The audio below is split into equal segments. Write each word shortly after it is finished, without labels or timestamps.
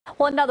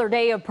Well, another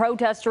day of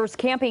protesters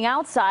camping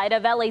outside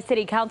of LA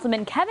City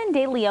Councilman Kevin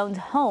De Leon's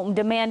home,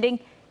 demanding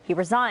he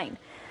resign.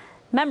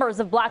 Members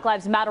of Black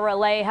Lives Matter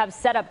LA have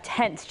set up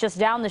tents just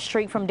down the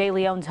street from De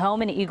Leon's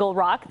home in Eagle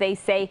Rock. They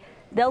say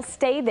they'll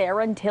stay there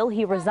until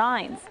he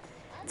resigns.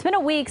 It's been a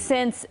week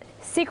since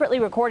secretly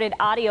recorded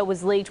audio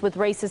was leaked with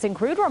racist and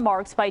crude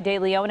remarks by De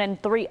Leon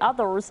and 3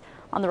 others.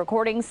 On the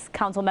recordings,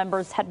 council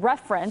members had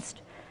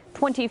referenced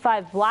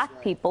 25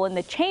 black people in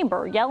the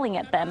chamber yelling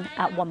at them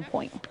at one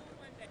point.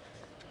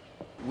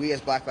 We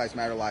as Black Lives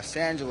Matter Los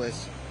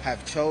Angeles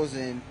have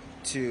chosen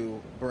to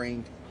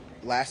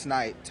last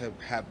night to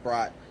have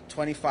brought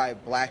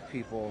 25 black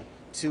people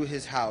to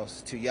his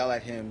house to yell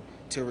at him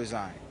to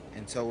resign.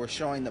 And so we're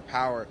showing the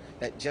power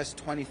that just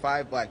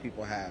 25 black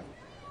people have.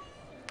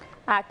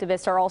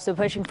 Activists are also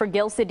pushing for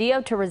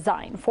Cedillo to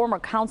resign. Former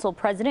council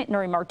president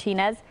Nury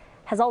Martinez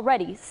has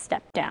already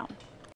stepped down.